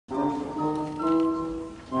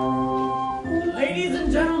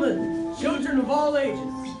and gentlemen, children of all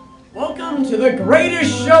ages, welcome to the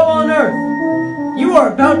greatest show on earth. You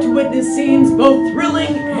are about to witness scenes both thrilling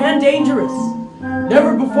and dangerous.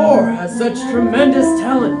 Never before has such tremendous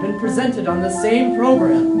talent been presented on the same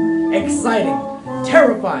program. Exciting,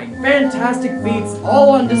 terrifying, fantastic feats all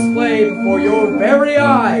on display before your very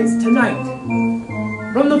eyes tonight.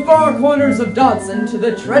 From the far corners of Dodson to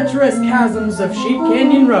the treacherous chasms of Sheep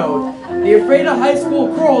Canyon Road, the Ephrata High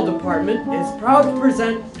School Choral Department is proud to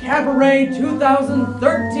present Cabaret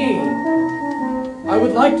 2013. I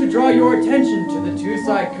would like to draw your attention to the two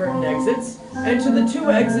side curtain exits and to the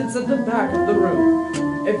two exits at the back of the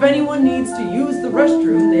room. If anyone needs to use the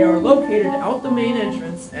restroom, they are located out the main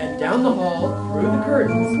entrance and down the hall through the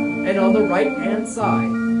curtains and on the right-hand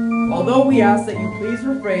side. Although we ask that you please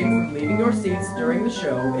refrain from leaving your seats during the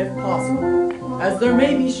show if possible, as there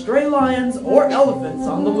may be stray lions or elephants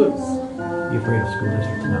on the loose. The Ephrata School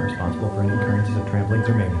District is not responsible for any occurrences of tramplings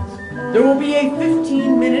or maimings. There will be a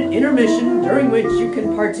 15-minute intermission during which you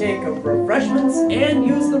can partake of refreshments and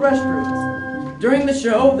use the restrooms. During the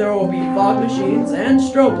show, there will be fog machines and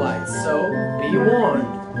strobe lights, so be warned.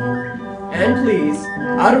 And please,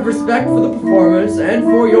 out of respect for the performers and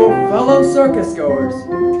for your fellow circus goers,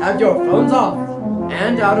 have your phones off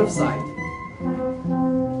and out of sight.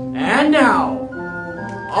 And now,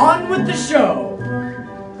 on with the show!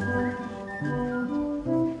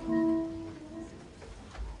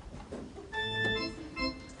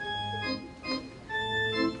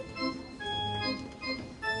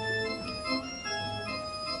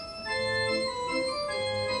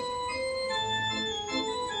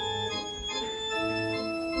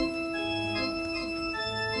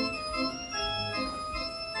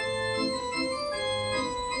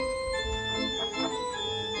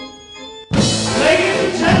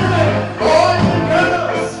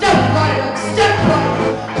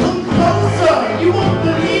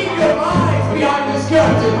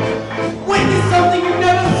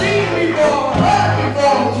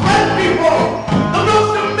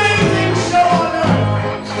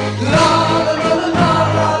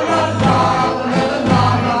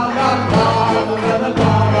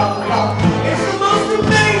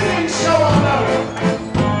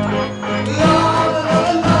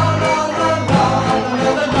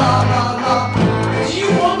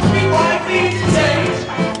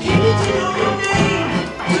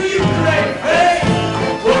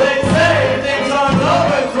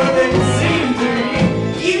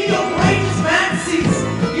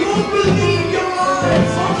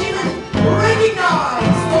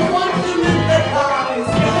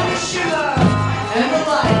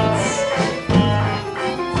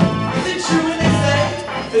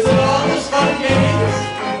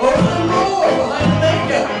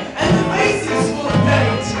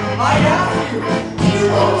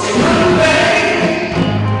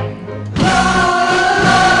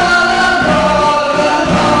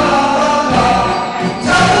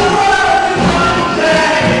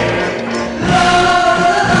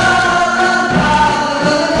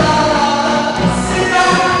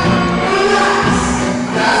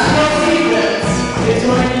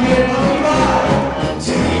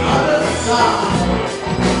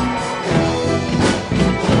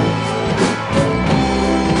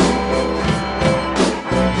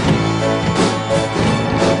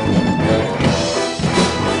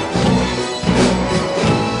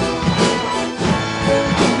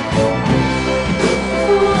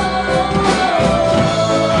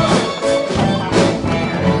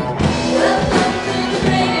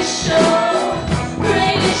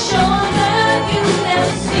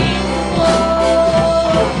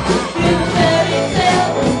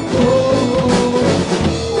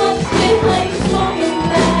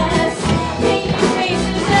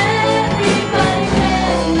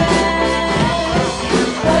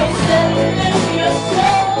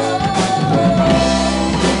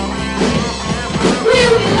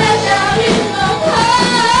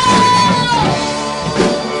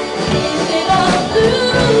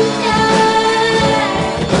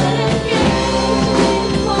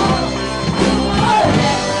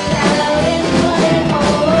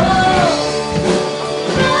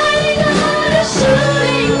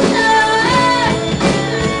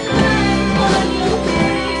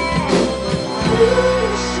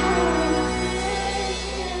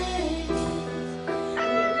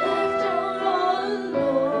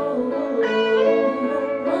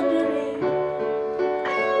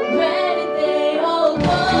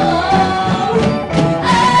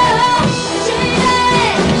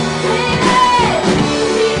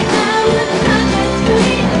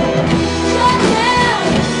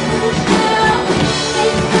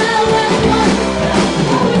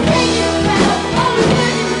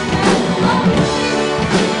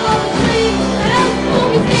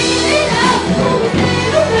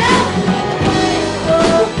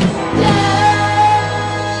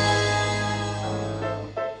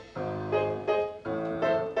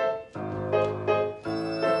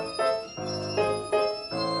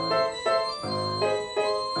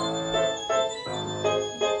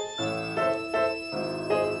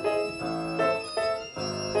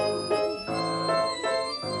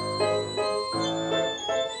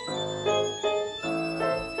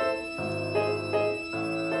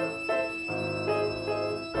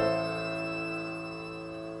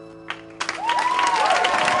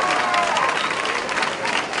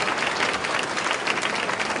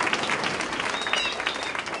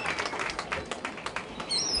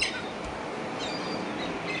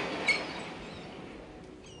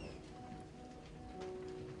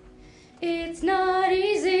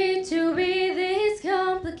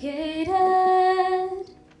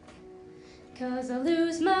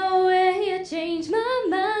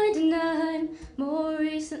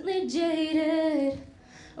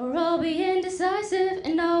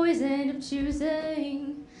 always end up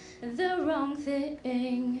choosing the wrong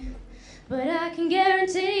thing. But I can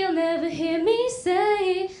guarantee you'll never hear me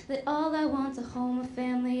say that all I want's a home, a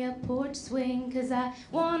family, a porch swing. 'Cause I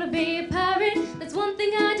wanna be a pirate, that's one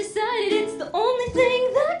thing I decided. It's the only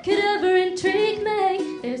thing that could ever intrigue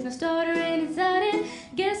me. There's no starter inside it,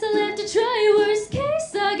 guess I'll have to try. Worst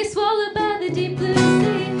case, I get swallowed by the deep blue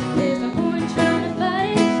sea. There's no point trying to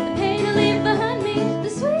fight it, the pain I leave behind me, the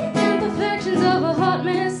sweet imperfections of a hot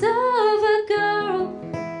mess of a girl.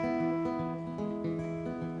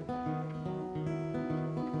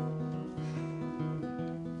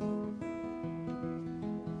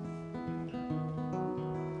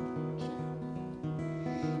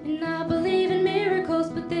 And I believe in miracles,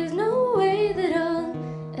 but there's no way that I'll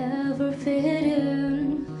ever fit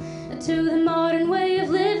in to the modern way of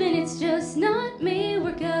living. It's just not me.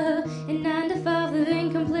 Work a 9-to-5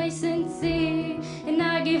 living complacency, and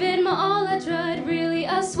I gave it my all. I tried, really,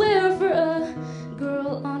 I swear, for a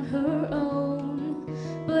girl on her own.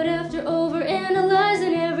 But after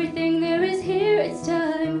overanalyzing everything there is here, it's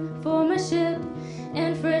time for my ship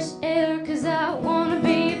and fresh air. 'Cause I wanna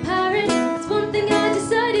be a pirate, it's one thing I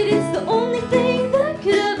decided. It's the only thing that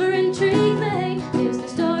could ever intrigue me. There's no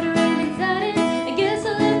starter inside it, I guess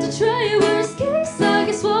I'll have to try it. Worst case, I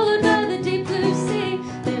get swallowed by the deep blue sea.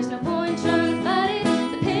 There's no point trying to fight it,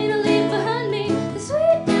 the pain I leave behind me, the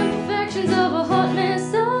sweet imperfections of a hot mess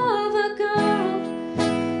of a girl.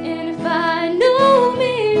 And if I know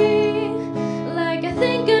me like I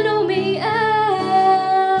think I know me, I'll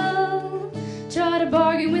try to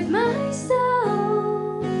bargain with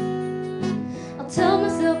myself. I'll tell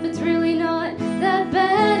myself it's really not that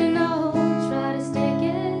bad, and I'll try to stick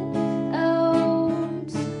it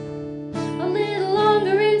out a little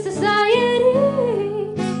longer in society.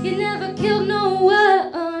 You never killed no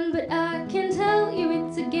one, but I can tell you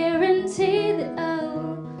it's a guarantee that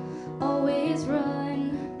I'll always run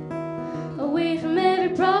away from every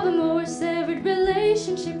problem or severed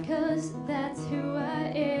relationship. 'Cause that's who I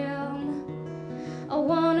am. I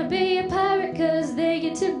wanna be a pirate, 'cause they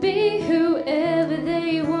get to be whoever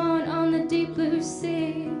they want on the deep blue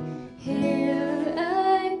sea. Here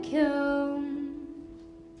I come.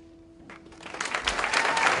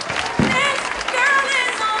 This girl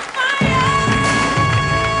is on fire.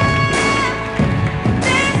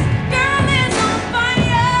 This girl is on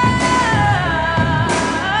fire.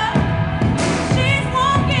 She's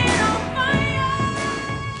walking on fire.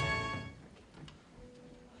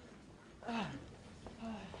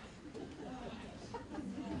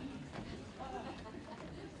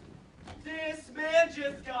 This man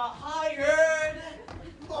just got hired.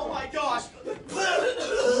 Oh my gosh.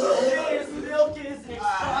 This milk is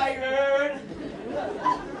expired.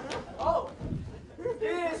 Oh,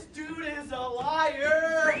 this dude is a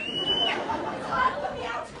liar. Let me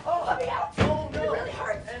out. Oh, let me out. Oh no. It really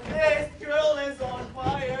hurts. And this girl is on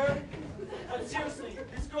fire. Seriously,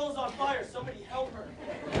 this girl is on fire. Somebody help her.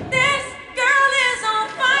 This girl is on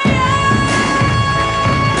fire.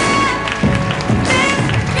 This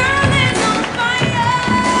girl is on fire.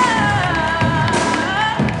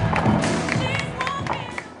 She's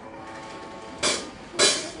walking.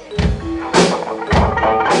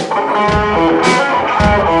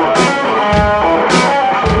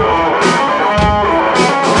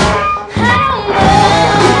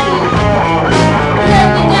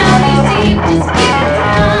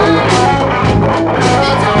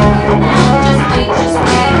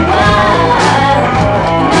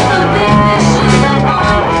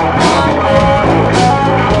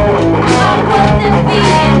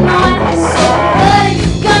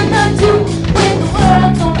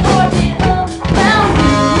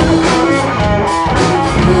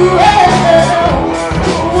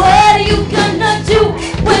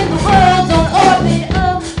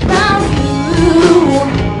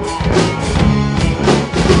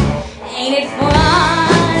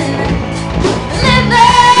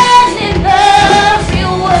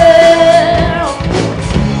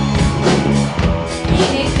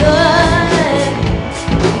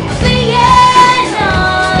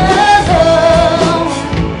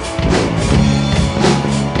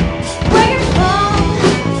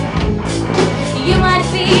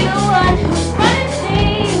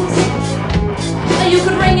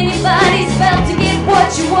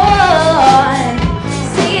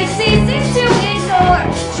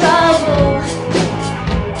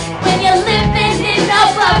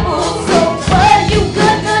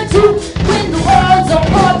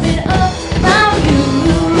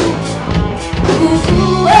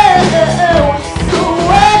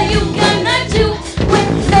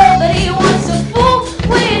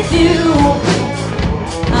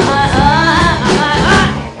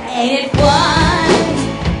 Ain't it fun?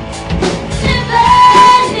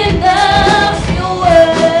 Living in the real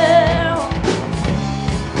world.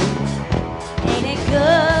 Ain't it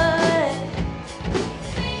good?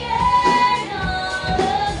 Being all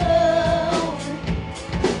alone.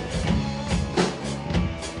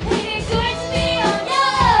 Ain't it good to be on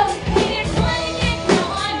your own? Ain't it fun to get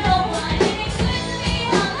count on no one? Ain't it good to be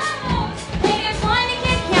all alone? Ain't it fun to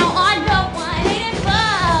get count on no one? Ain't it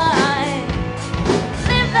fun?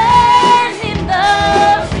 Living in the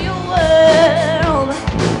real world.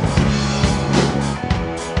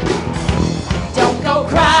 Don't go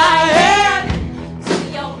crying to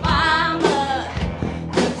your mama,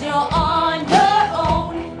 'cause you're on your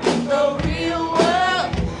own in the real world.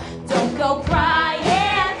 Don't go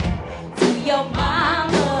crying to your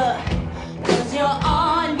mama, 'cause you're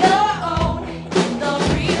on your own in the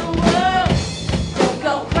real world. Don't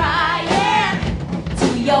go crying to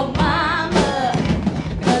your mama,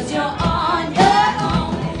 'cause you're on your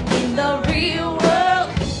own in the real world.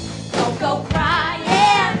 Don't go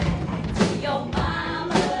crying to your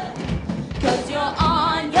mama, 'cause you're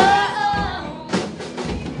on your own.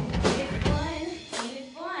 Ain't it fun? Ain't it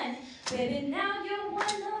fun? Baby, now you're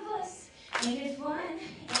one of us. Ain't it fun?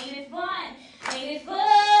 Ain't it fun? Ain't it fun?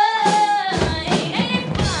 Ain't it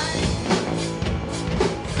fun?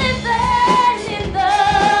 Living in the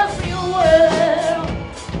real world.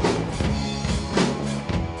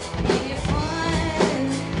 Ain't it fun?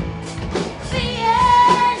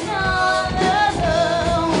 Being all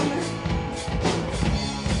alone.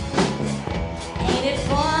 Ain't it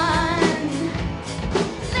fun?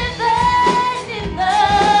 Living in the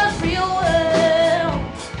real world.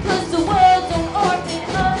 'Cause the world don't orbit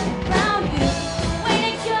around you. Ain't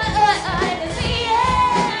it good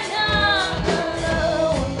being all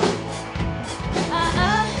alone?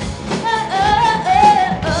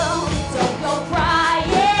 Don't go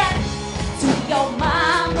crying to your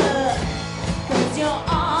mama, 'cause you're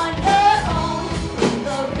on your own in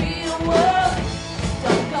the real world.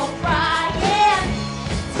 Don't go crying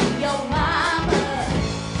to your mama,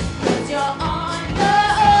 'cause you're on your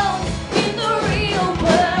own in the real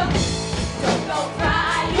world. Don't go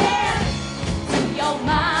crying to your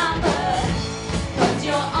mama, 'cause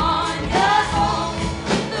you're on your own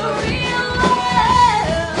in the real world.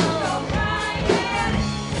 Don't go crying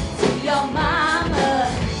to your mama,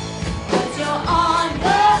 'cause you're on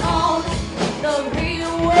your own in the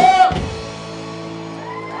real world.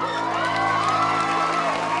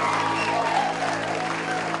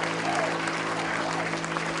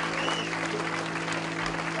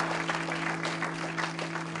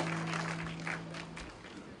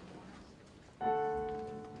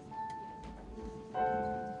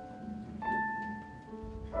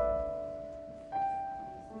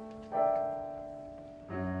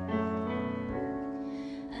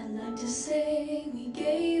 I'd like to say we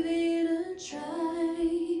gave it a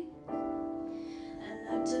try. I'd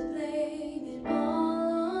like to blame it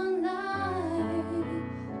all on life.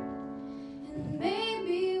 And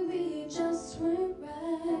maybe we just weren't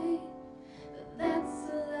right. But that's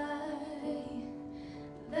a lie.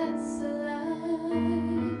 That's a lie.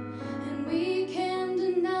 And we can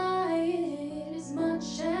deny it as much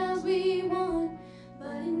as we want.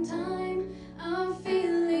 But in time, our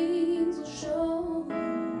feelings will show.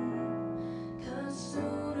 'Cause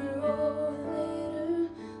sooner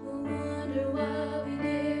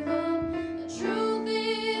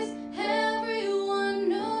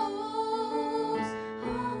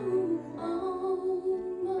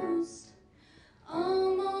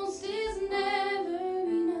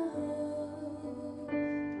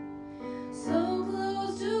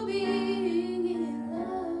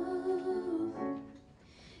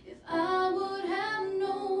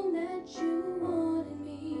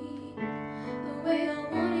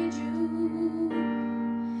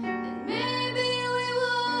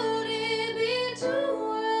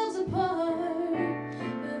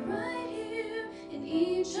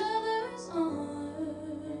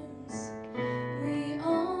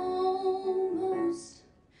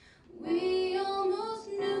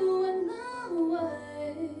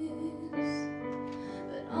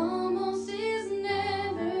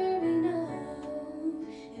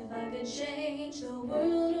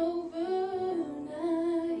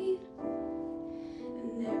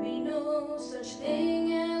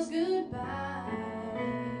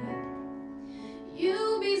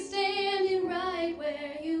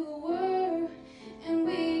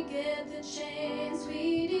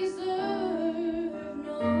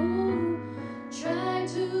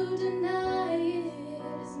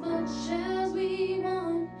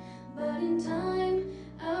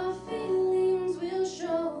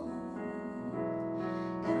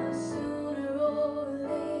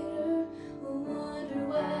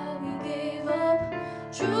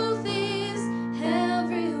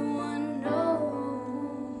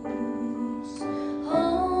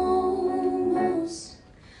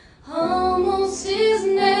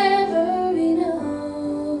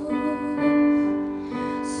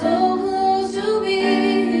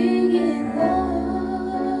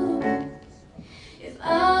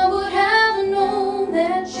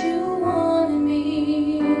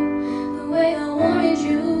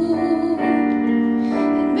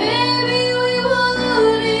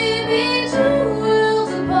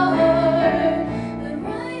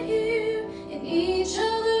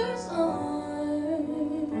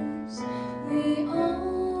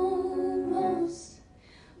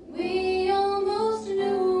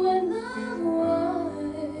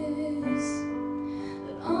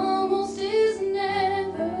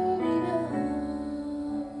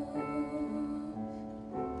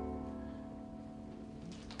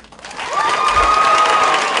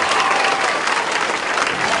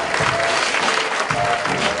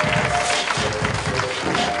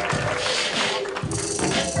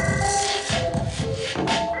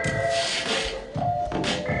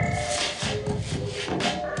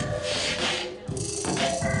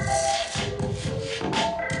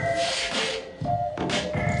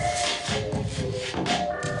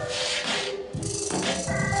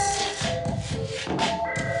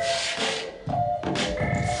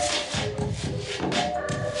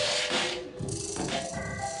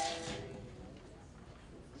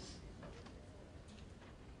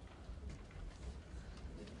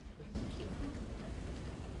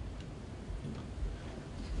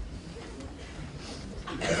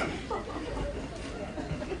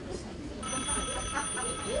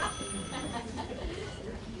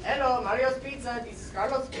Hello, Mario's Pizza. This is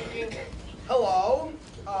Carlos speaking. Hello.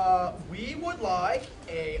 We would like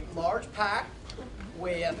a large pack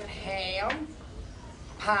with ham,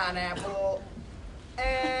 pineapple,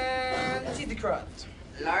 and cheesy crust.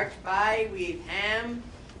 Large pie with ham,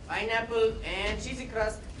 pineapple, and cheesy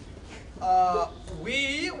crust.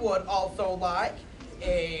 We would also like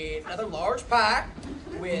another large pack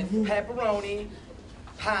with pepperoni,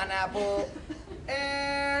 pineapple,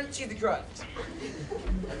 and cheesy crust.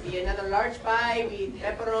 Be another large pie with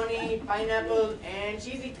pepperoni, pineapple, and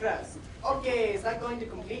cheesy crust. Okay, is that going to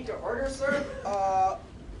complete your order, sir?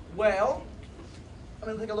 Well, I'm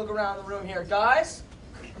gonna take a look around the room here. Guys,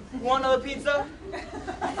 want another pizza?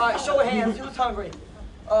 Alright, show of hands, who's hungry?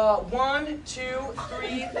 1, 2,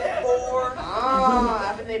 3, 4.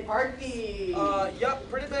 Ah, having a party. Yep,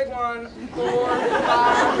 pretty big one. 4,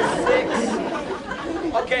 5,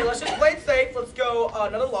 6. Okay, let's just play it safe. Let's go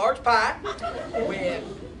another large pie with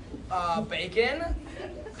bacon,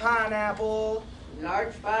 pineapple.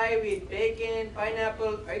 Large pie with bacon,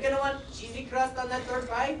 pineapple. Are you gonna want cheesy crust on that third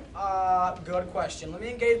pie? Good question. Let me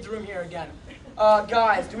engage the room here again.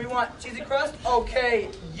 Guys, do we want cheesy crust? Okay,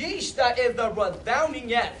 yeesh, that is the resounding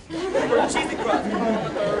yes for cheesy crust on the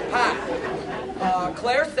third pie.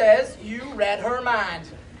 Claire says you read her mind.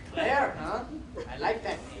 Claire, huh? I like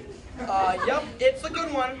that name. Yep, it's a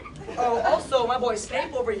good one. Oh, also, my boy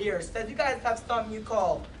Snape over here says you guys have something you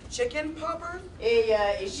call chicken poppers? Hey,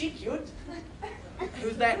 is she cute?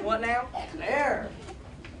 Who's that and what now? Claire.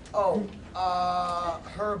 Oh,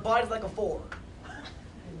 her body's like a 4.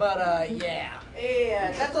 But, yeah.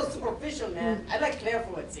 Hey, that's so superficial, man. I like Claire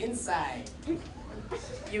for what's inside.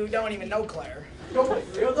 You don't even know Claire. No, for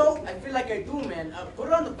real though? I feel like I do, man. Put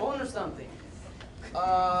her on the phone or something.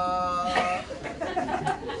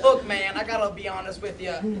 Look, man, I gotta be honest with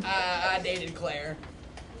you. I dated Claire.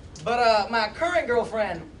 But, my current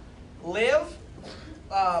girlfriend, Liv,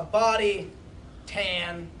 body,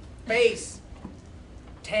 tan, face,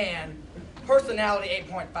 tan, personality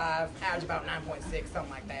 8.5, average about 9.6, something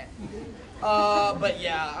like that. But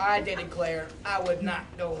yeah, I dated Claire. I would not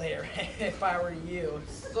go there if I were you.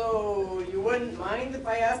 So, you wouldn't mind if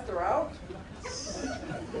I asked her out?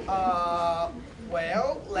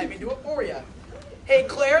 Well, let me do it for you. Hey,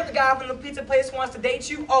 Claire, the guy from the pizza place wants to date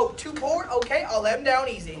you. Oh, too poor? Okay, I'll let him down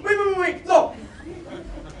easy. Wait, no!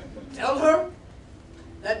 Tell her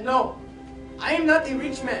that no, I am not a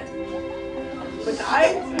rich man. But I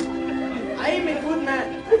am a good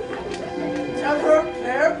man. Tell her,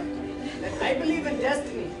 Claire, that I believe in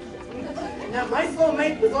destiny. And that my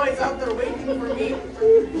soulmate is always out there waiting for me.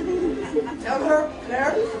 Tell her,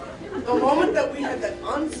 Claire, the moment that we had that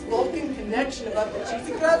unspoken connection about the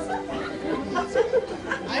cheesy crust,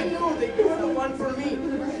 I knew that you were the one for me.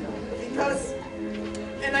 Because,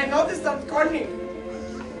 and I know this sounds corny,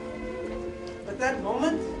 but that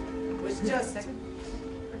moment was just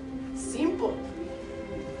simple.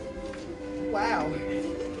 Wow.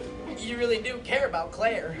 You really do care about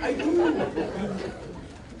Claire. I do.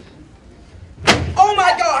 Oh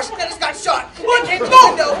my gosh, that just got shot. What? It came through the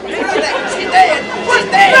window. Hit her in that. She's dead. She's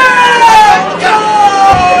dead.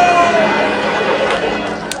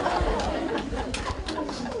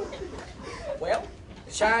 No! Well,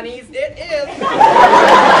 Chinese it is.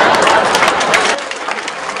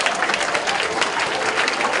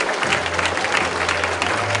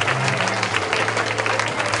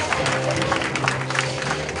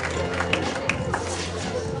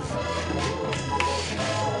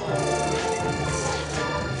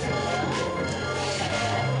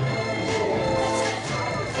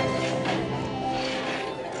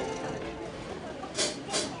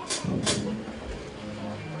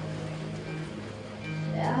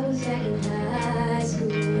 I was second high.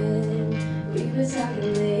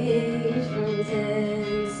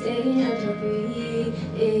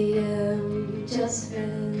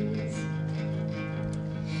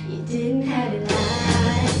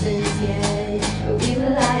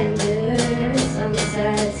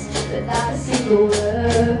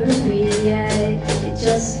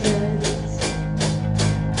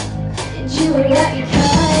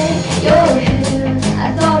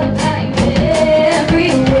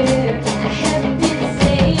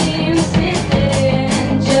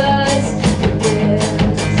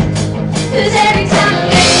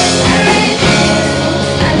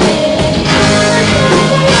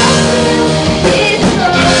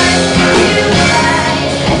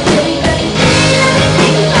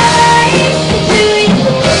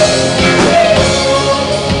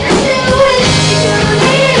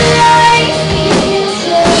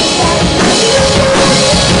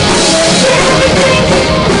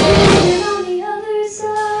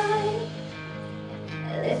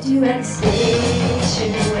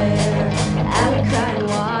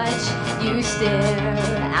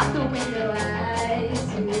 window eyes,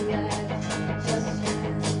 you got just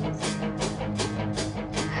friends.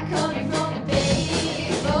 I called you from the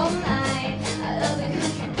baseball line. I love the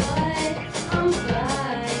country, but I'm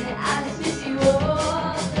fine. I just miss you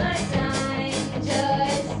all the time,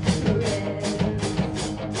 just friends.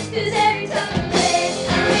 'Cause every time I ran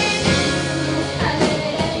into you, I met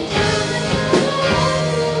it every time I saw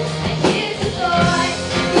you. And here's the thought,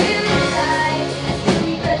 you and I still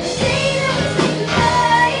regret the day that we said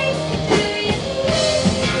goodbye. Do you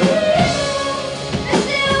I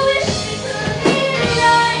still wish we could be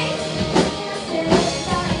right. I said I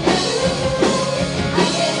thought I never would. I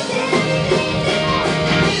guess everything that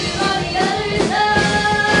you on the other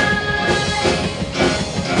side.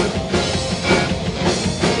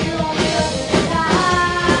 You're on the other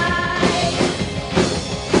side.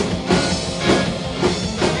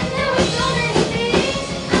 And there were so many things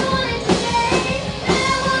I wanted to say, but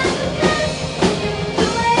I was the best to give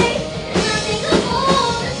away. And I think of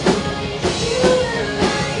all the times you were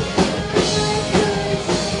right, but I could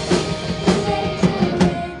say. 'Cause every time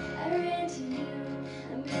I ran to you,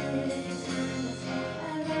 I meant it every time I said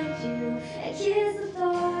I loved you. And here's the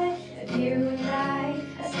thought of you and I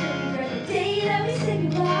still regret the day that we said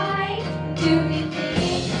goodbye. Do you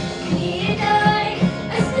think me and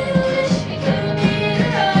I still wish we could have made it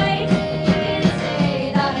right? You can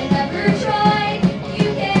say that I never tried. You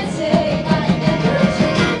can say that I never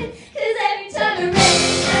tried. 'Cause every time I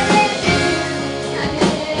ran to you, I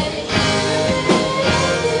meant it every time I ran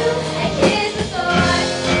to you. And here's the thought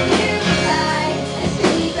of you and I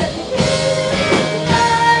still regret the day that we said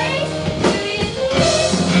goodbye. Do you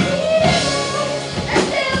think me and I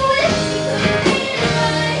still wish we could have made it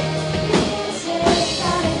right? You can say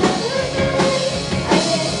that I never tried. I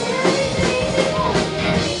guess everything's in order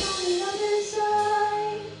on the other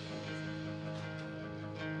side.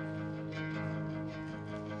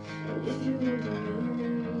 And if you were the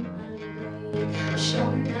moon, I'd be great.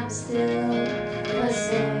 Showing I'm still the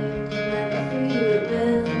same. Never for you it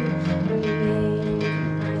will remain,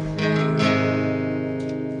 my friend.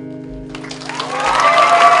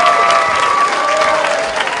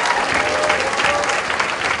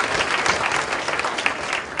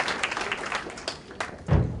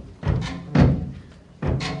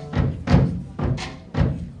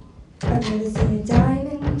 I've never seen a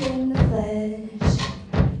diamond in the flesh.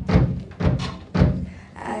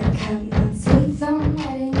 I count my teeth on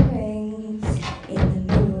wedding rings in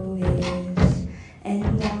the movies,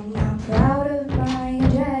 and I'm not proud of my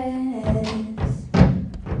dress.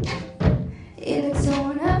 In a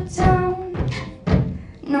torn up town,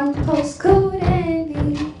 no postcode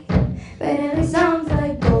envy, but at least sounds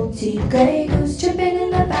like gold teeth, gray goose tripping in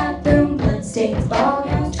the bathroom, bloodstains, ball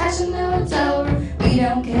gowns, trash in the hotel room. We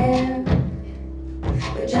don't care.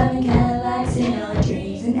 We're driving Cadillacs in our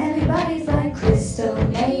dreams, and everybody's like crystal,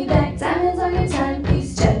 Maybach, diamonds on your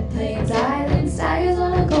timepiece, jet planes, islands, tigers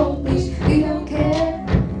on a gold leash. We don't care.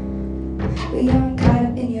 We aren't caught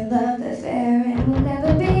up in your love affair, and we'll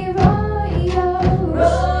never be royal.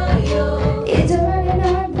 It's a run in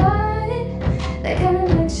our blood, that kind of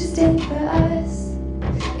looks just ain't for us.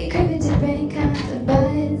 We crave a different kind of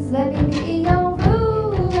buzz. Let me be your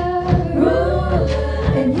ruler,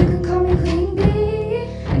 and you can call me Queen Bee,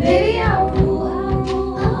 and baby I'll rule.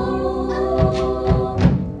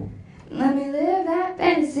 Let me live that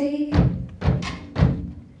fantasy.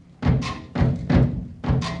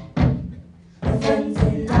 My friends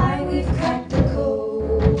and I, we've cracked the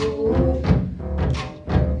code.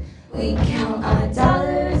 We count our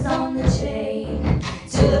dollars on the chain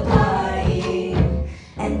to the party,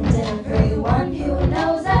 and everyone who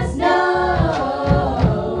knows us knows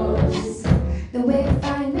the way to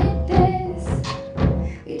find with this.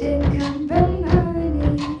 We didn't come from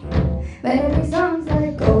money, but every song's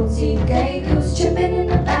like gold teeth, gray goose tripping in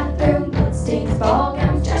the bathroom, bloodstains, ball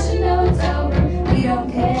gowns, trash in the hotel room. We don't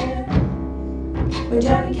care. We're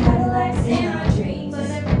driving Cadillacs in our dreams, but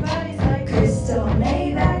everybody's like crystal,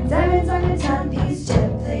 Maybach, diamonds on your timepiece, jet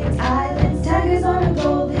planes, islands, tigers on a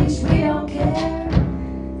gold leash. We don't care.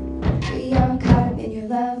 We aren't caught up in your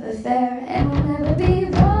love affair, and we'll never be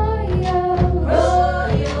royals.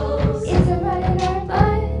 It's a run in our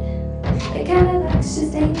blood, the kind of luck's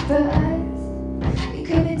just ain't for us.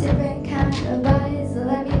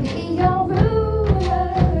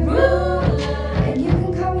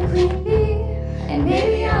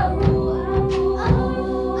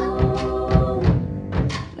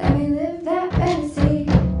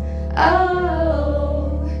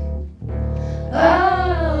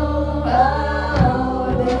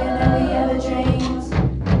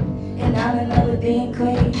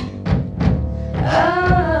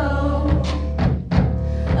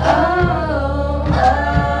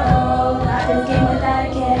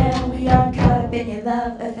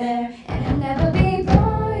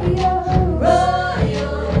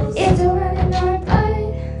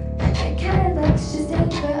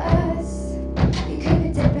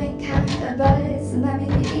 So let me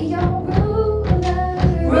be your ruler.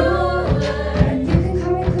 You can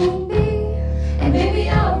call me Queen Bee, and baby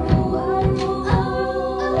I'll rule.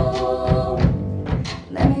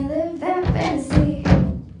 Let me live that fantasy.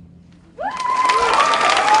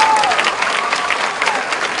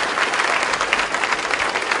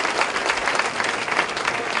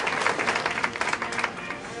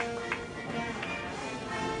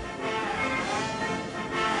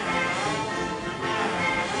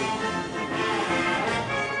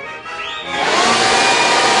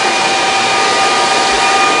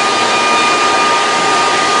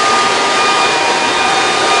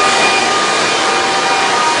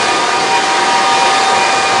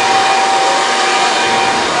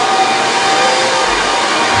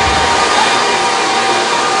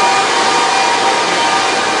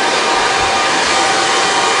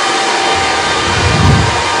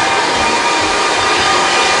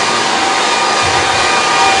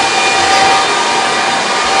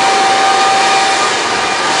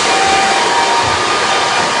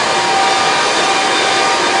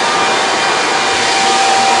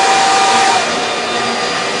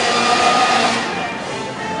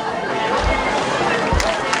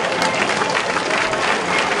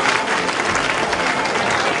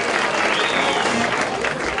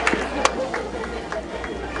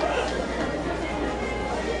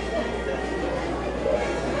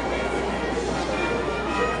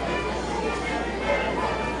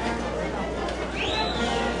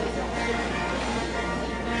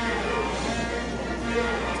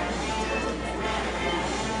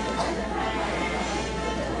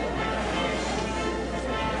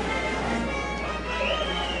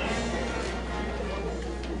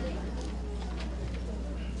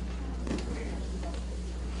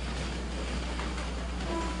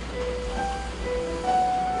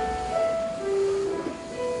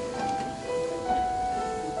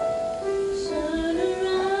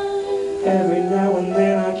 Every now and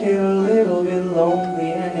then I get a little bit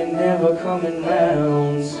lonely and you're never coming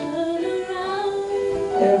round.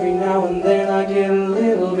 Every now and then I get a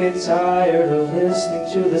little bit tired of listening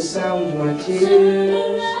to the sound of my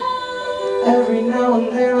tears. Every now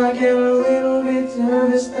and then I get a little bit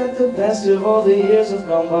nervous that the best of all the years have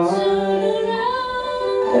gone by.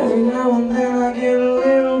 Every now and then I get a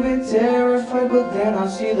little bit terrified, but then I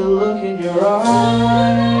see the look in your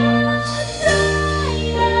eyes.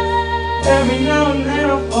 Every now and then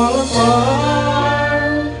I fall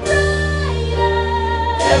apart.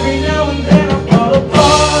 Every now and then I fall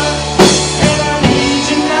apart. And I need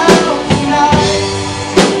you now tonight.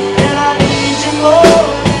 And I need you more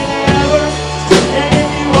than ever. And if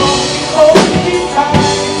you only hold me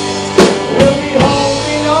tight, we'll be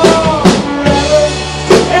holding on forever.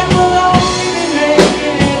 And we'll only be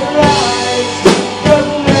making it right. 'Cause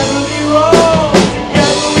we'll never be wrong.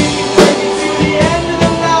 Together we can take it to the end of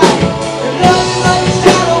the night. And nothing like a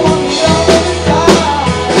shadow on the other side.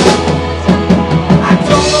 I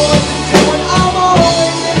don't know what to do when I'm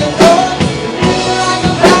always in the dark. Feeling like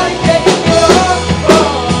I'm about to get your heart.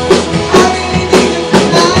 I really need you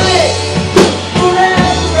tonight.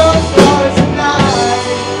 Forever gonna start tonight.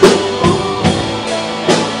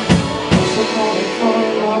 Once upon a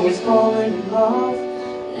time I was falling in love.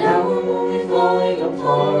 Now I'm only falling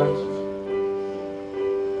apart.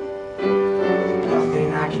 Nothing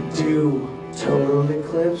I can do. Total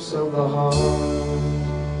eclipse of the heart.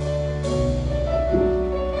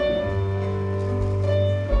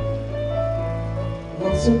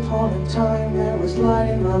 Once upon a time there was light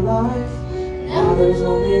in my life. Now there's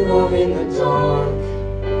only love in the dark.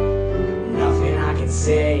 Nothing I can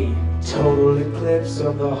say. Total eclipse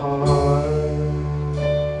of the heart.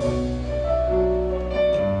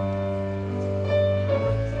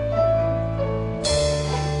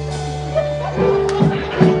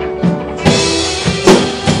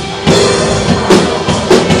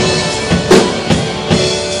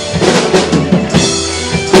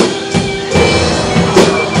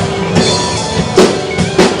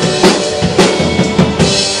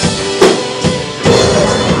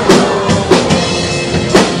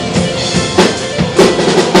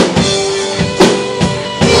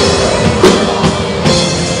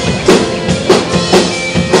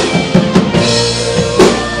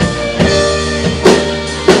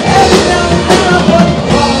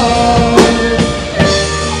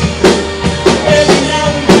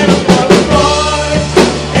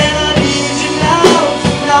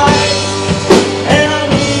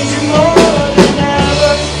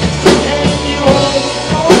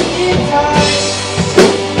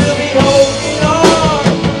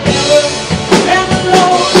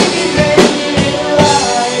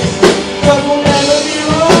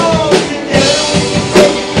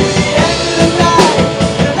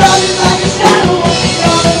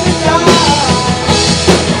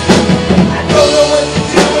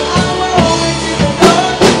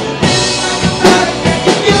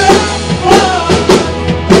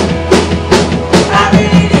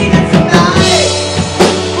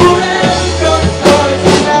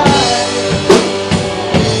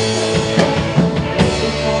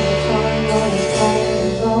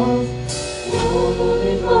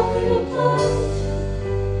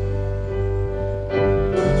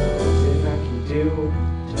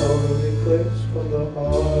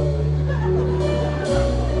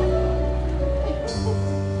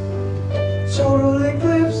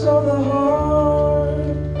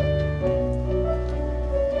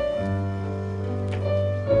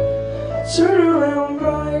 Turn around,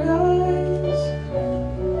 bright eyes.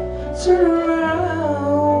 Turn around.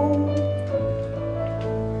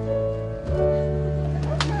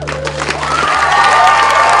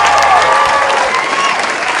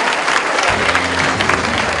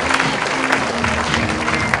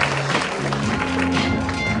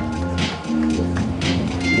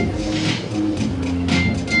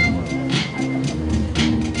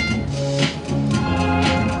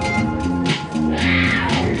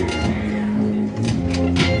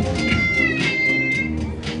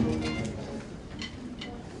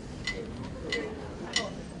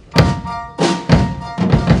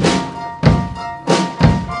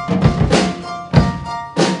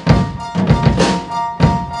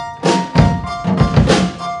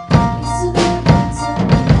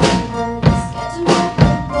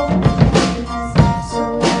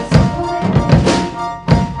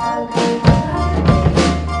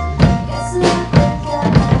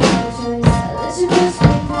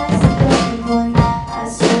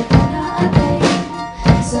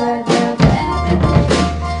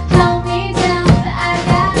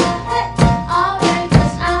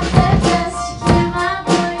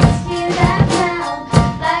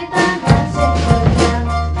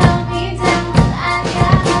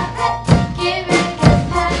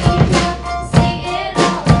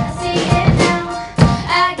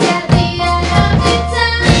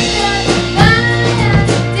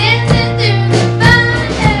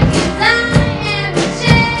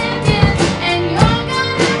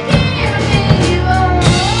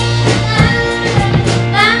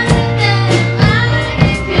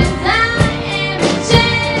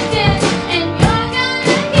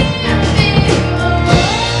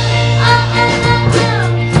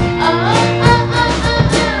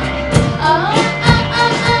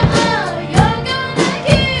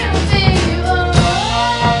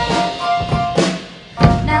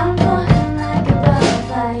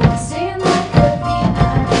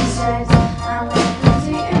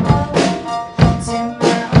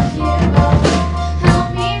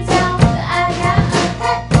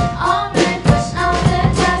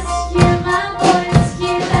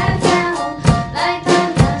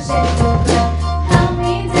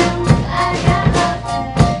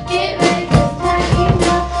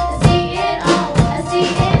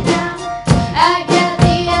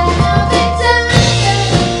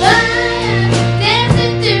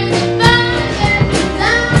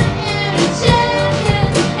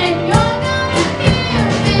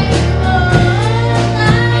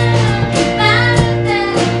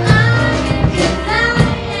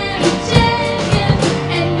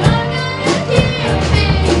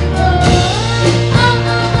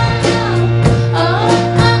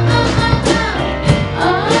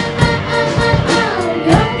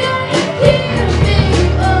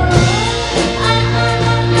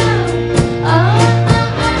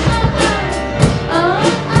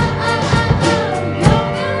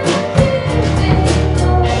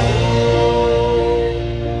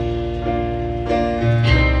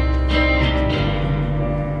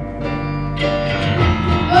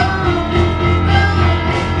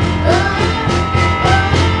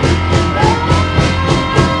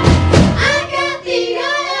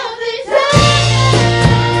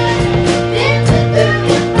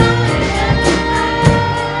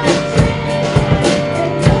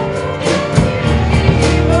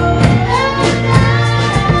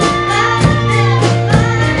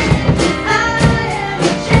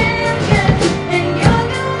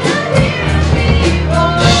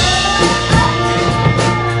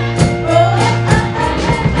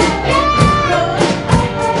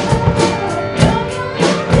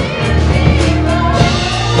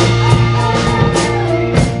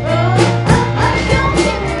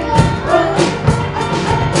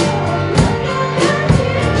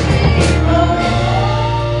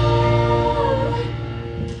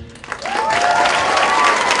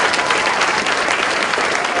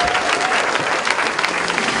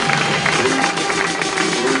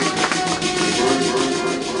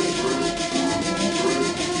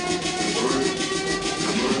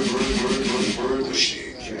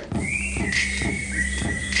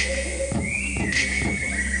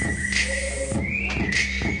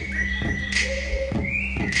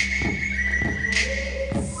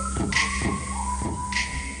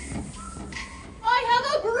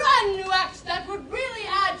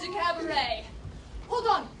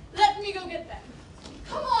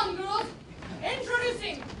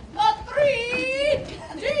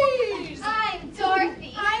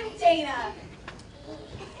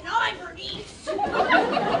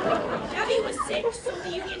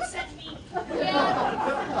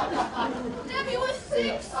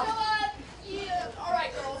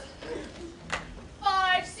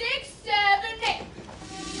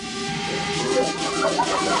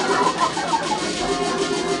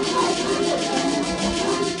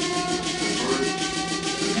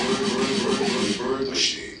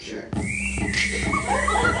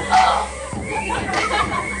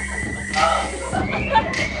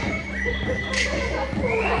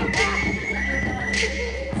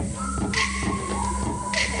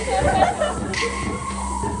 Everything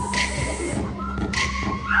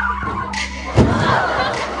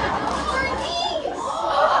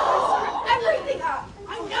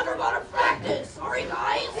I'm never gonna practice. Sorry,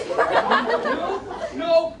 guys.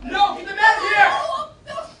 No, get them out of here! Oh,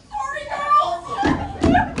 sorry, girls.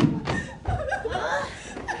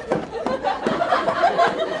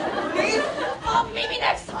 Maybe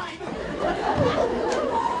next time.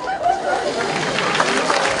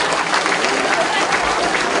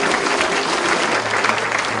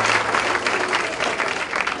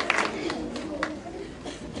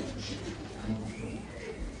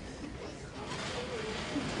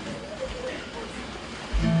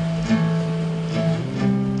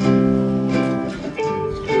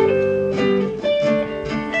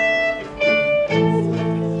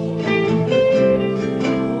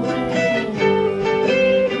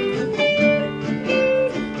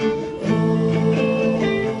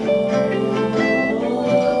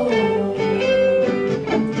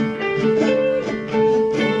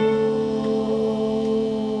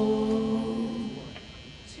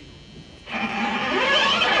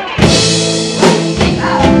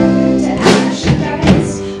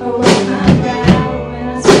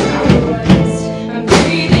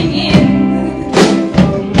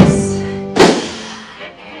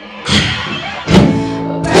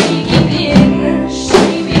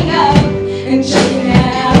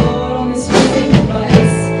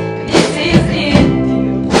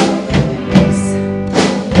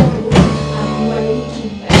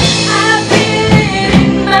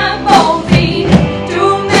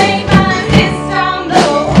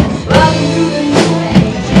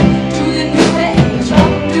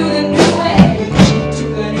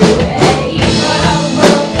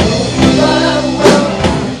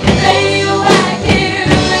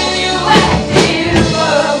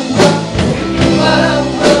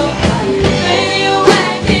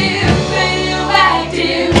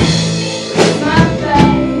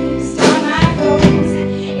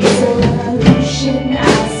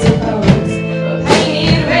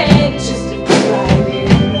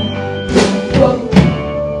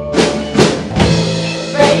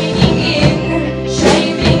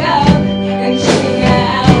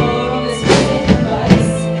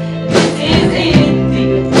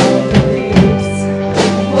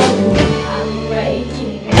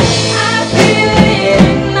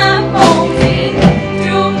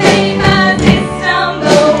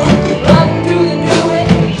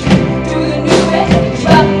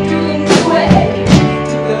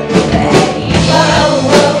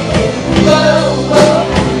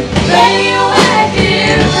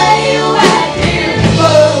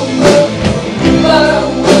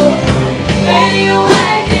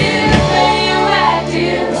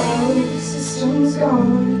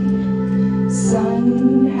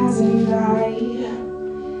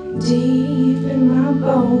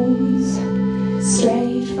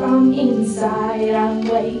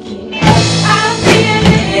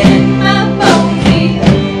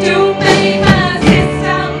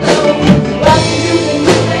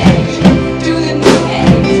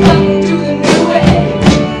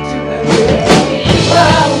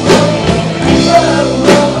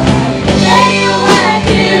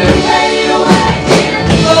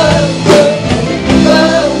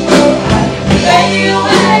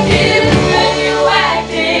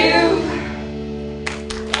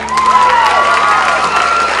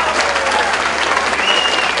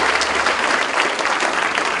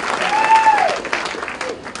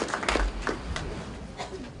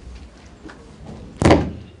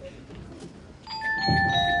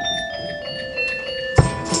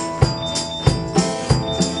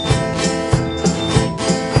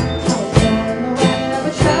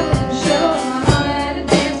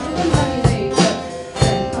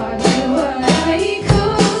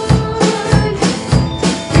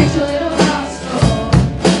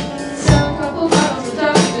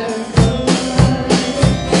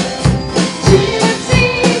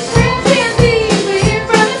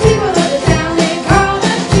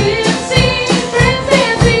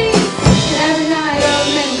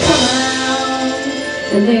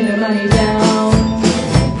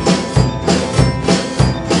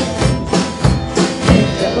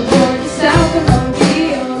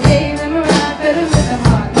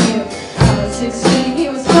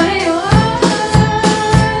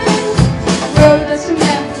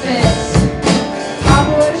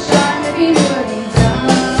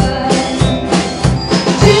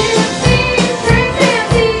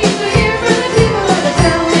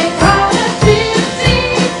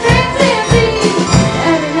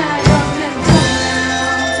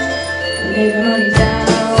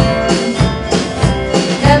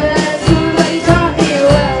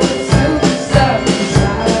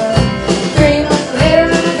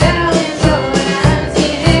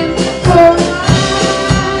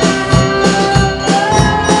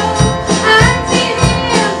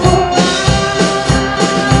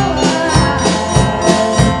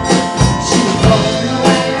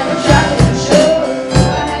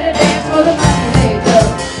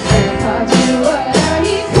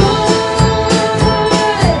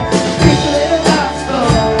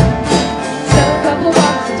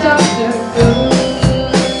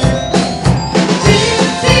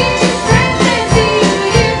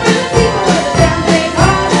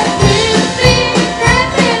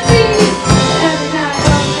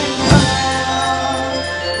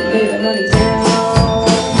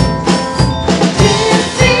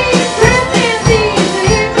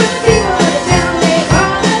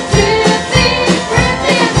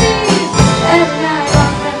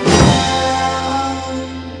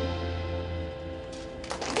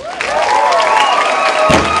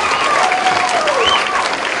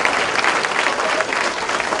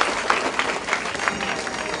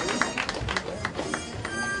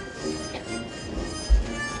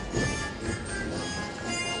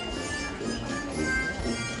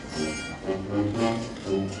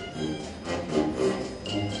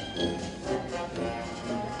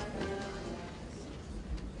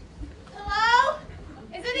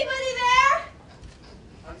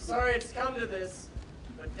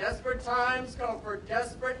 Desperate times call for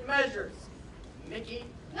desperate measures. Mickey?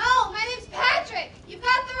 No, my name's Patrick. You've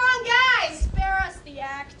got the wrong guy. Spare us the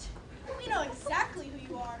act. We know exactly who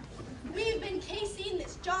you are. We've been casing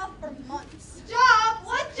this job for months. Job?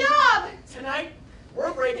 What job? Tonight,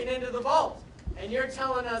 we're breaking into the vault, and you're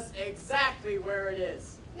telling us exactly where it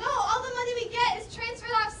is. No, all the money we get is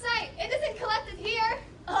transferred off-site. It isn't collected here.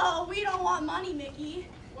 Oh, we don't want money, Mickey.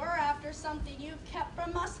 We're after something you've kept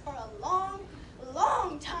from us for a long,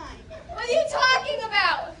 long time. What are you talking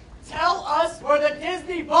about? Tell us where the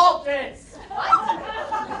Disney Vault is!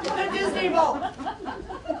 What? The Disney Vault!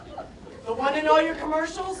 The one in all your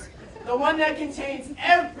commercials? The one that contains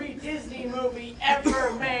every Disney movie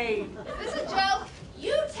ever made. Is this a joke?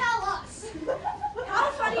 You tell us. How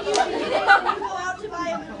funny do you think it is when you go out to buy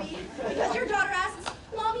a movie because your daughter asks,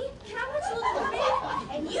 Mommy, can I watch Little Mermaid?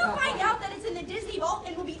 And you find out that it's in the Disney Vault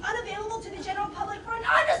and will be unavailable to the general public for an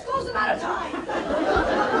undisclosed amount of time.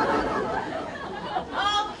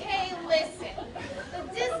 Okay, listen. The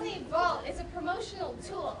Disney Vault is a promotional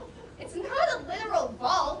tool. It's not a literal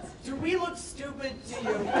vault. Do we look stupid to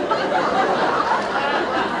you?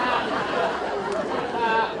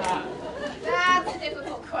 That's a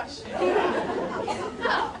difficult question.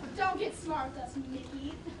 No, don't get smart with us,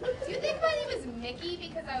 Mickey. Do you think my name is Mickey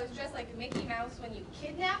because I was dressed like Mickey Mouse when you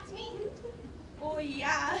kidnapped me? Oh,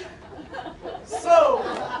 yeah. So,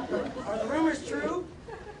 are the rumors true?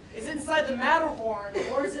 Is it inside the Matterhorn,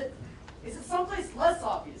 or is it someplace less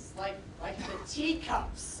obvious, like the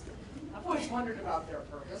teacups? I've always wondered about their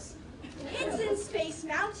purpose. It's in Space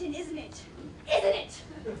Mountain, isn't it? Isn't it?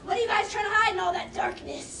 What are you guys trying to hide in all that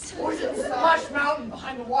darkness? Or is it Splash Mountain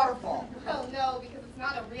behind the waterfall? Oh no, because it's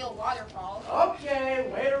not a real waterfall.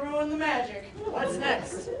 Okay, way to ruin the magic. What's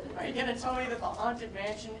next? Are you gonna tell me that the Haunted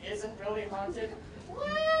Mansion isn't really haunted?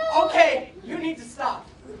 What? Okay, you need to stop.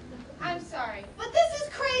 I'm sorry. But this is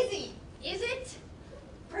crazy. Is it?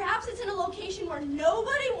 Perhaps it's in a location where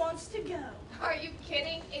nobody wants to go. Are you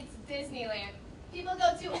kidding? It's Disneyland. People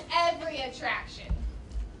go to every attraction.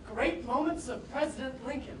 Great moments of President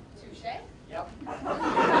Lincoln. Touche. Yep.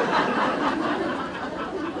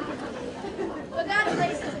 But that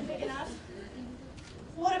place isn't big enough.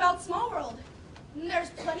 What about Small World?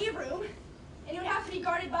 There's plenty of room, and it would have to be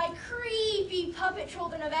guarded by creepy puppet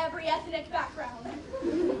children of every ethnic background.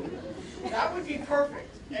 That would be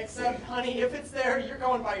perfect. Except, honey, if it's there, you're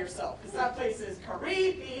going by yourself, because that place is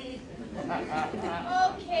creepy.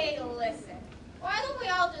 Okay, listen. Why don't we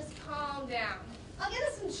all just calm down? I'll get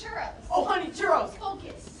us some churros. Oh, honey, churros.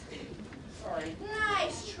 Focus. Sorry.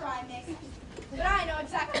 Nice try, Mick. But I know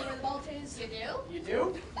exactly where the vault is. You do? You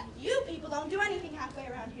do? You people don't do anything halfway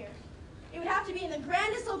around here. It would have to be in the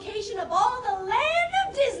grandest location of all the land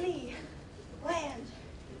of Disney. Land.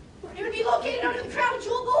 It would be located under the Crown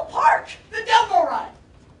Jewel Bull Park. The Devil Ride.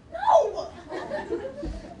 No!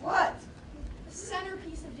 What? The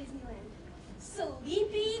centerpiece of Disneyland.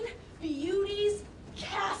 Sleeping Beauty's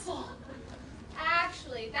castle.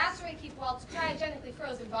 Actually, that's where we keep Walt's cryogenically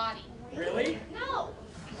frozen body. Really? No.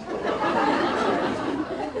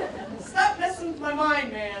 Stop messing with my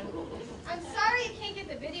mind, man. I'm sorry you can't get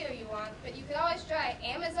the video you want, but you could always try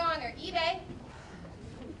Amazon or eBay.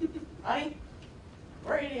 Honey,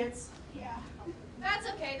 we're idiots. Yeah. That's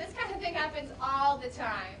okay. This kind of thing happens all the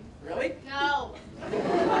time. Really? No.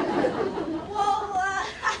 Well,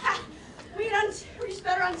 we just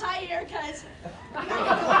better untie here, because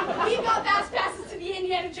we've got fast passes to the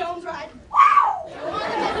Indiana Jones ride. Wow! You want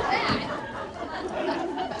to miss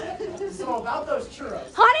that? So about those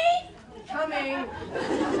churros. Honey? Coming.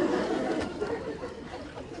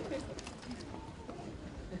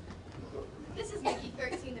 This is Mickey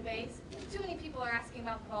 13 to base. Too many people are asking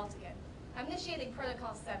about the vault again. I'm initiating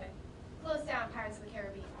Protocol 7. Close down Pirates of the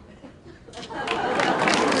Caribbean.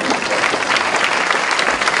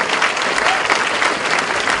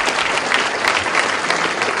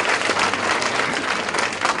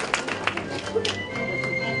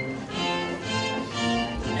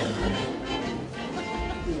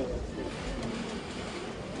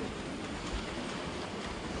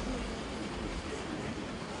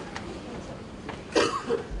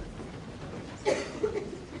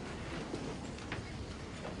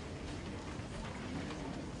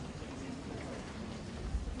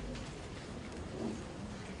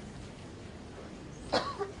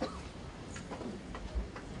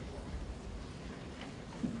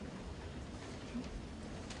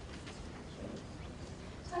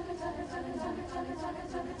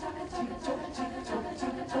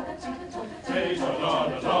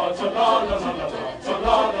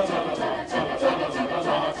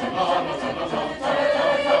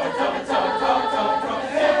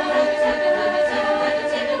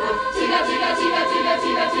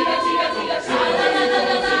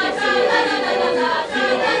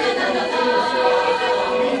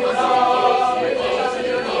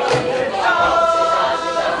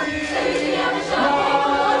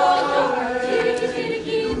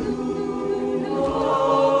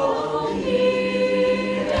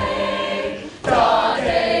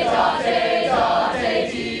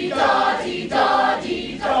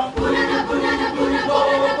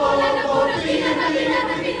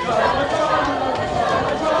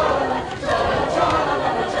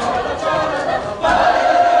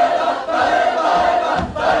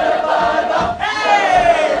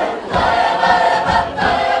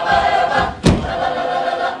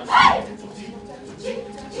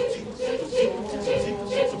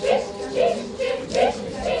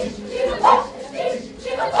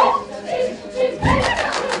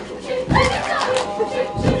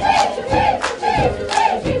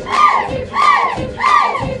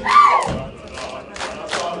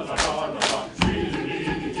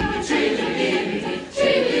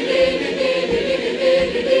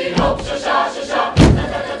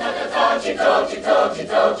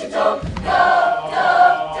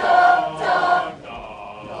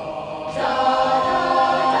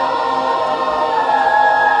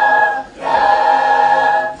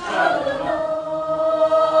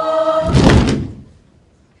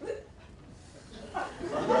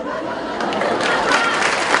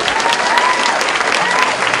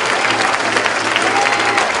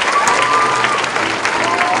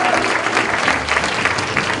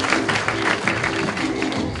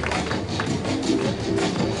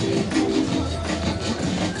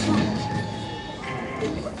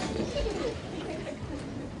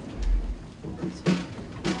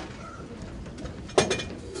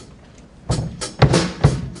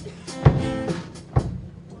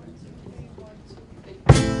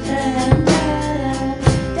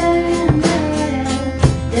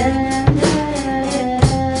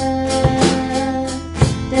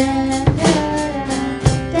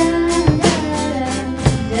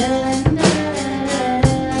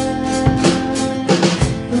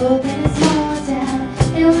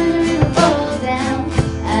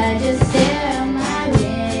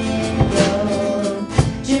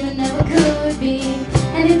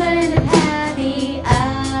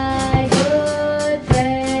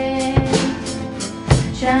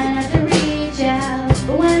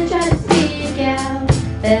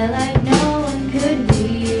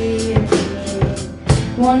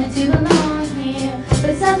 Wanted to belong here,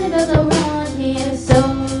 but something felt so wrong here. So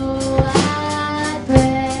I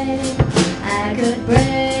prayed I could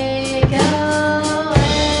break away.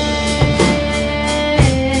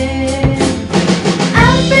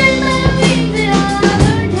 I'll spread my wings and I'll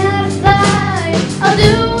learn how to fly. I'll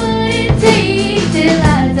do what it takes till I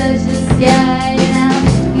touch the sky. And I'll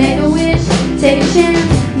make a wish, take a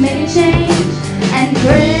chance, make a change, and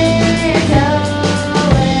break away.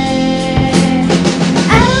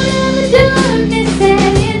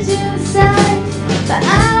 But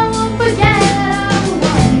I won't forget all the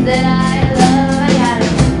ones that I love. I gotta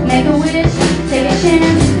make a wish, take a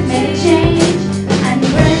chance, make a change, and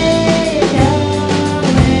break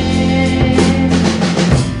away.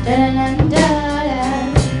 Da-da-da-da,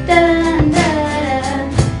 da-da-da-da,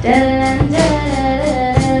 da-da-da-da.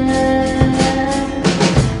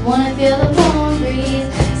 Wanna feel the warm breeze,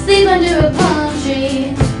 sleep under a palm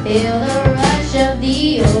tree, feel the rush of the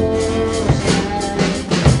ocean.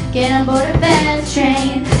 Get on board a fast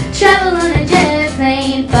train, travel on a jet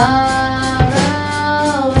plane far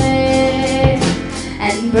away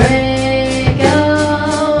and break away.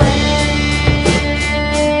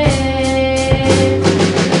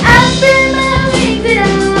 I'll spread my wings and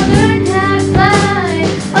I'll learn how to fly.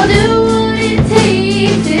 I'll do what it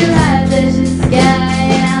takes till I touch the sky.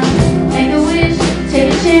 And I'll make a wish, take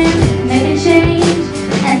a chance, make a change,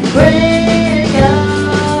 and break away.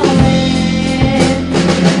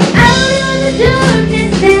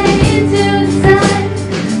 Darkness and into the sun,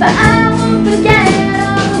 but I won't forget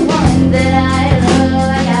all the ones that I love.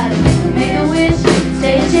 I gotta make a wish,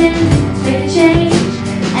 take a chance, make a change,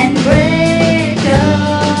 and break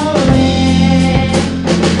away.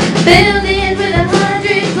 Buildings with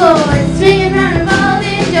 100 floors, swinging round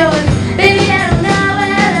revolving doors. Baby, I don't know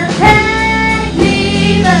where they'll take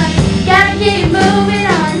me, but gotta keep moving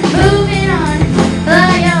on,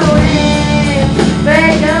 like a wave,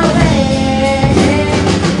 break away.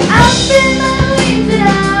 I'll spread my wings and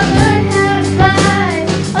I'll learn how to fly.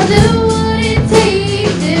 I'll do what it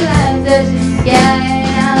takes till I touch the sky.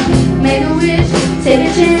 And I'll make a wish, take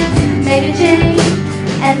a chance, make a change,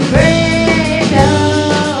 and break away.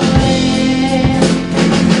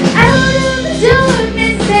 Out of the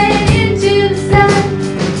darkness and into the sun,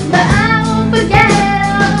 but I won't forget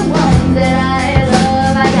all the ones that I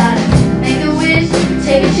love. I gotta make a wish,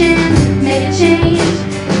 take a chance, make a change,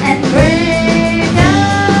 and break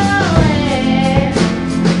away.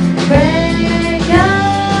 Break away,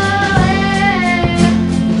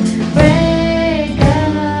 break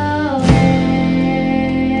away.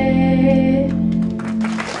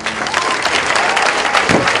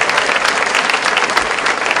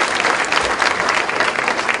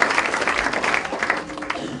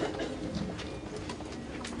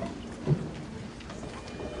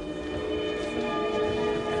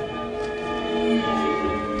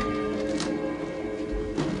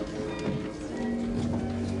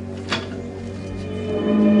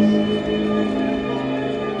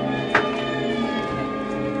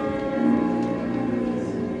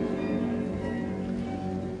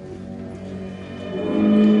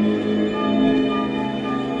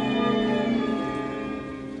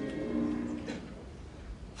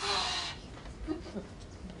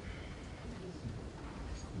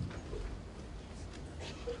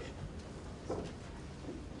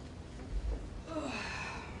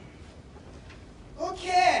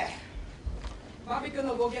 Okay. Bobby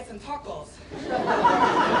gonna go get some tacos.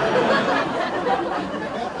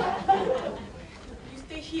 You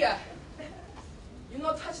stay here. You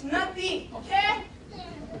not touch nothing, okay?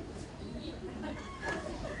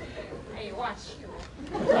 Hey, watch you.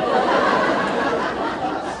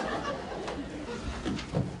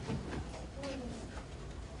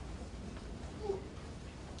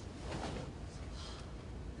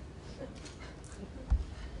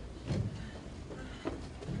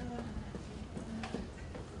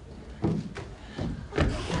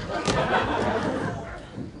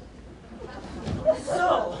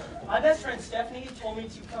 told me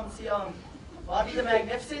to come see Bobby the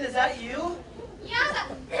Magnificent. Is that you?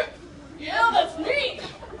 Yeah, that's me.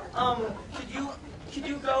 Could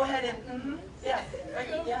you go ahead and yeah, right,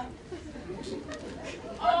 yeah.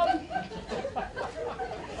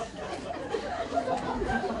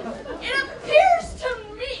 It appears to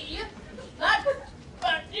me that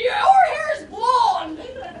your hair is blonde.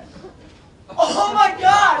 Oh my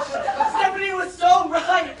gosh! Stephanie was so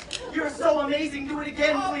right. You're so amazing. Do it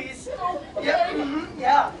again, please. Okay. Yeah.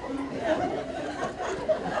 Yeah.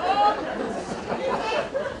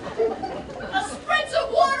 A spritz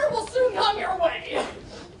of water will soon come your way.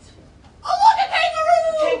 Oh, look, a kangaroo!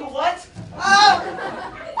 Kangaroo what?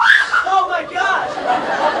 Oh my gosh!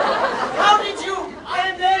 How did you?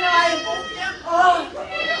 And then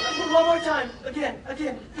one more time. Again.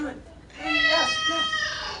 Do it. Yes.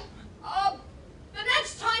 The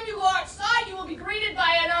next time you go outside, you will be greeted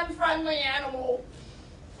by an unfriendly animal.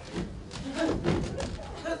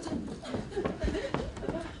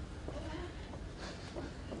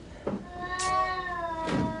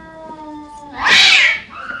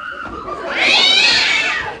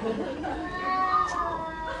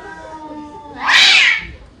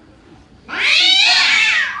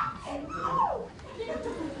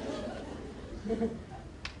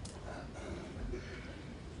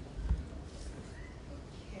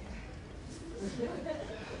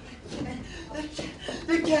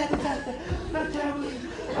 The cat is out there. The family.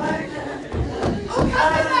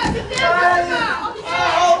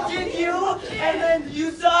 Oh, did you? And then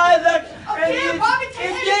you saw the. Okay, and Bobby, it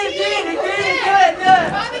take did. it.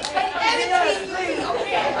 Bobby, take Yes, it. please.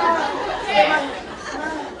 Okay.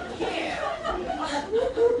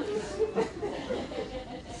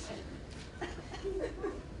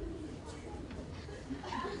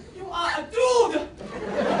 You are a dude.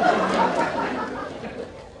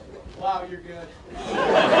 Wow, you're good.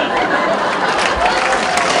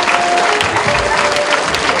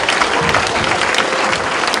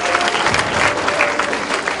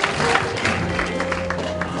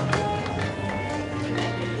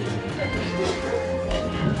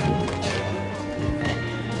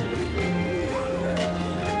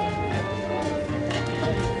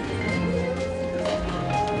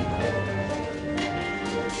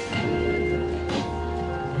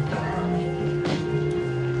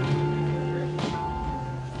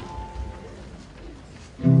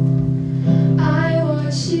 I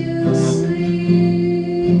watch you sleeping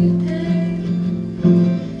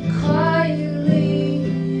quietly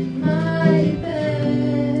in my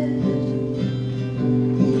bed.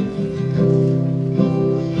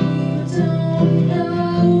 You don't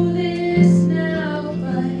know this now,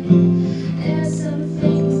 but there's some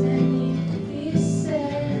things that need to be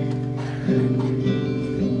said.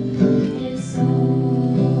 It's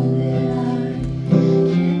all that I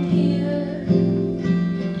can hear.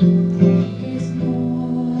 It's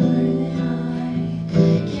more than I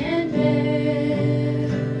can bear.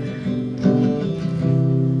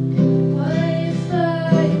 What if I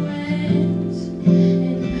went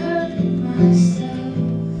and hurt myself?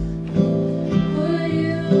 Would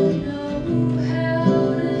you know how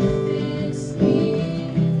to fix me?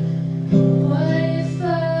 What if I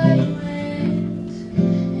went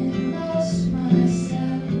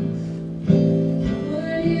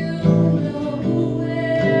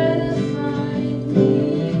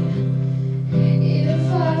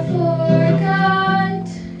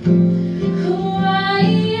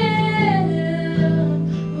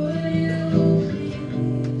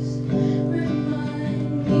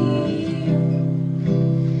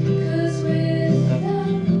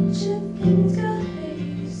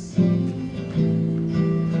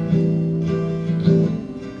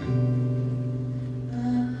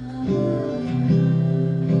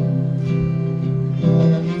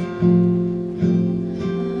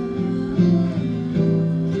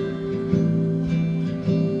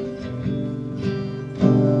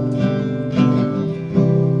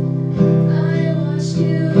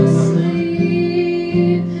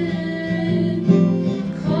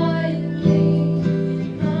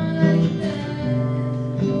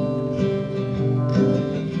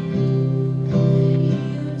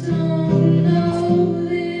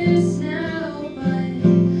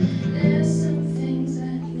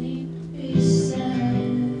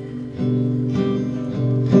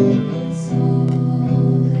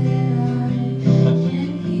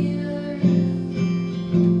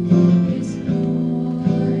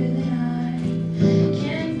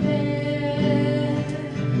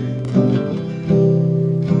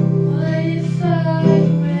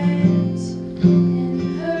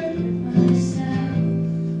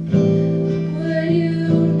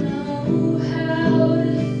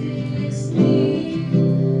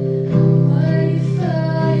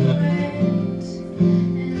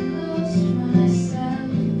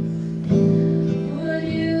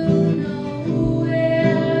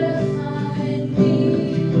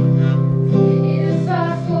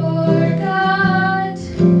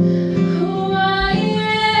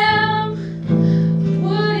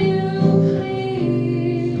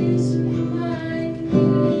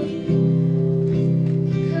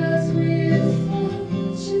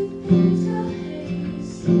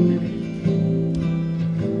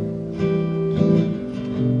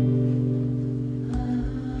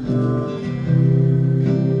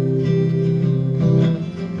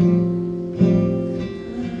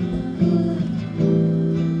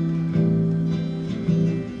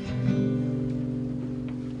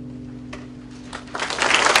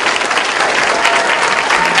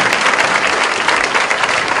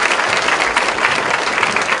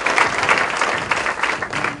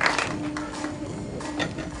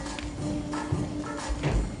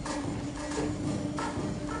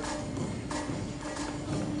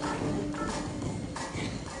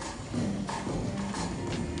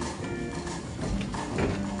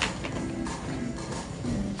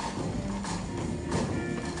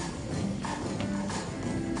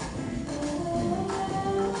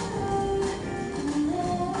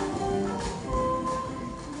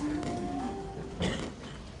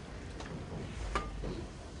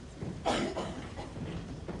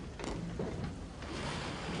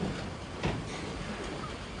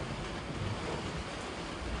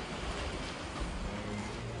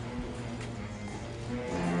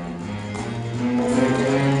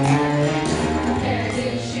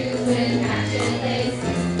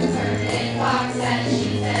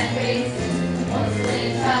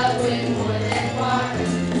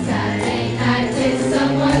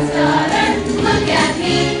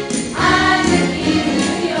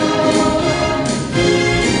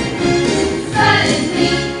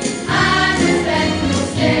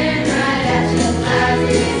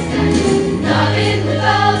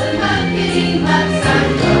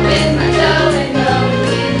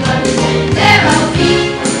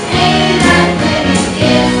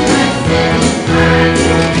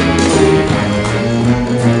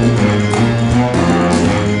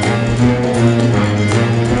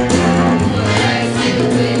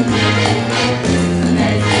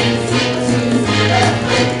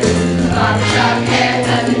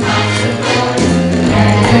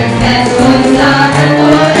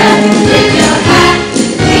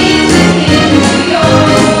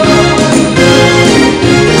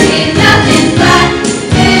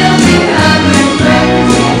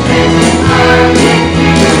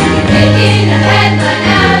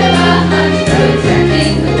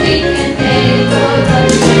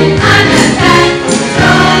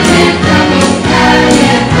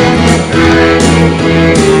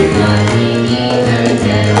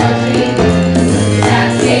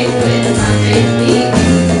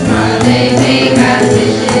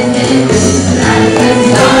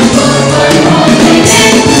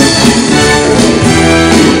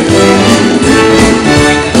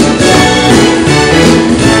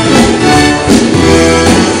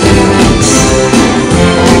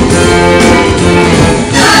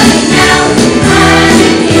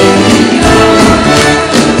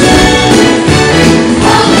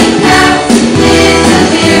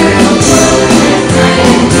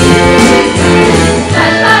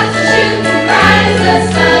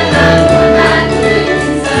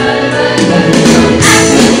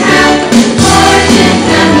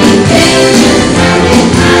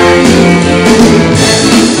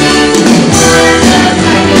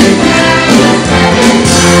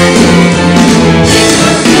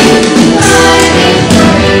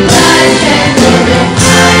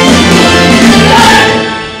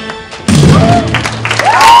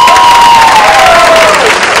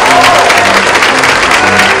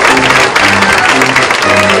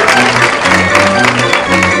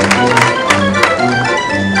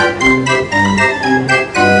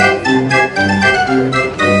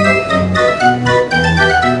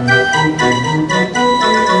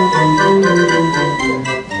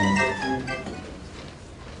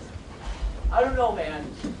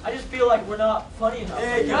funny enough.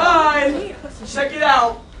 Hey guys, check it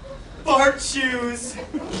out. Fart shoes.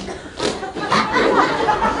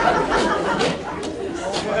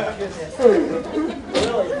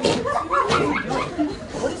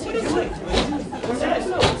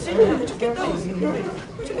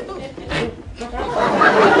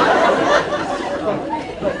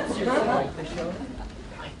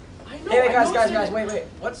 Hey, guys, wait.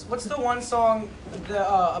 What's the one song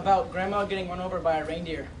about Grandma getting run over by a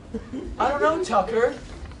reindeer? I don't know, Tucker.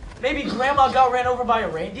 Maybe Grandma got ran over by a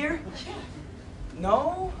reindeer?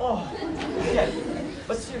 No? Oh, yeah.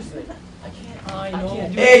 But seriously, I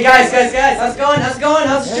can't do Hey, guys, how's it going?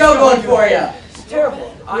 How's the show going for you? It's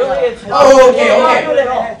terrible. Really, it's Oh, okay. not good at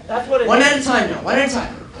all. That's what it One is. at a time now, one at a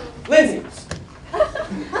time. Lindsay.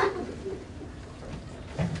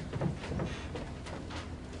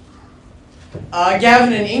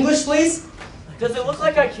 Gavin, in English, please. Does it look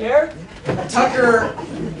like I care? Tucker,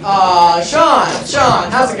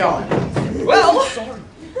 Sean, how's it going? Well,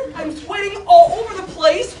 I'm sweating all over the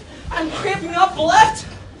place. I'm cramping up left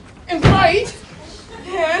and right.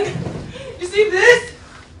 And you see this?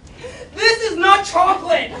 This is not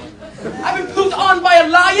chocolate. I've been pooped on by a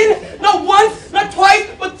lion, not once, not twice,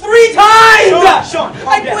 but 3 times! Sean,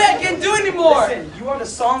 I quit, I can't do it anymore. Listen, you are the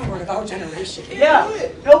songbird of our generation. Yeah,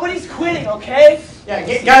 nobody's quitting, okay? Yeah,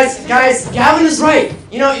 guys, Gavin is right.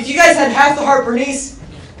 You know, if you guys had half the heart Bernice...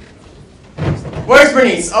 Where's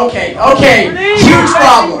Bernice? Okay, Bernice! huge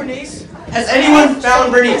problem. Bernice. Has anyone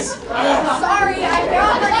found Bernice? Sorry, I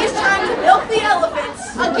found Bernice trying to milk the elephants.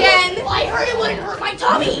 Again. I heard it wouldn't hurt my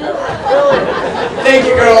tummy. Thank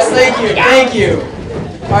you, girls, thank you.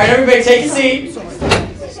 Alright, everybody take a seat.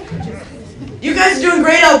 You guys are doing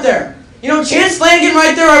great out there. You know, Chance Flanagan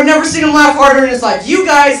right there, I've never seen him laugh harder in his life. You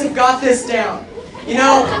guys have got this down. You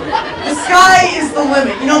know, the sky is the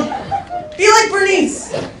limit. You know, be like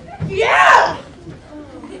Bernice. Yeah!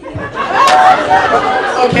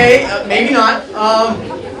 Okay, maybe not.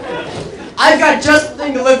 I've got just the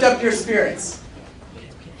thing to lift up your spirits.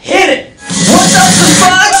 Hit it!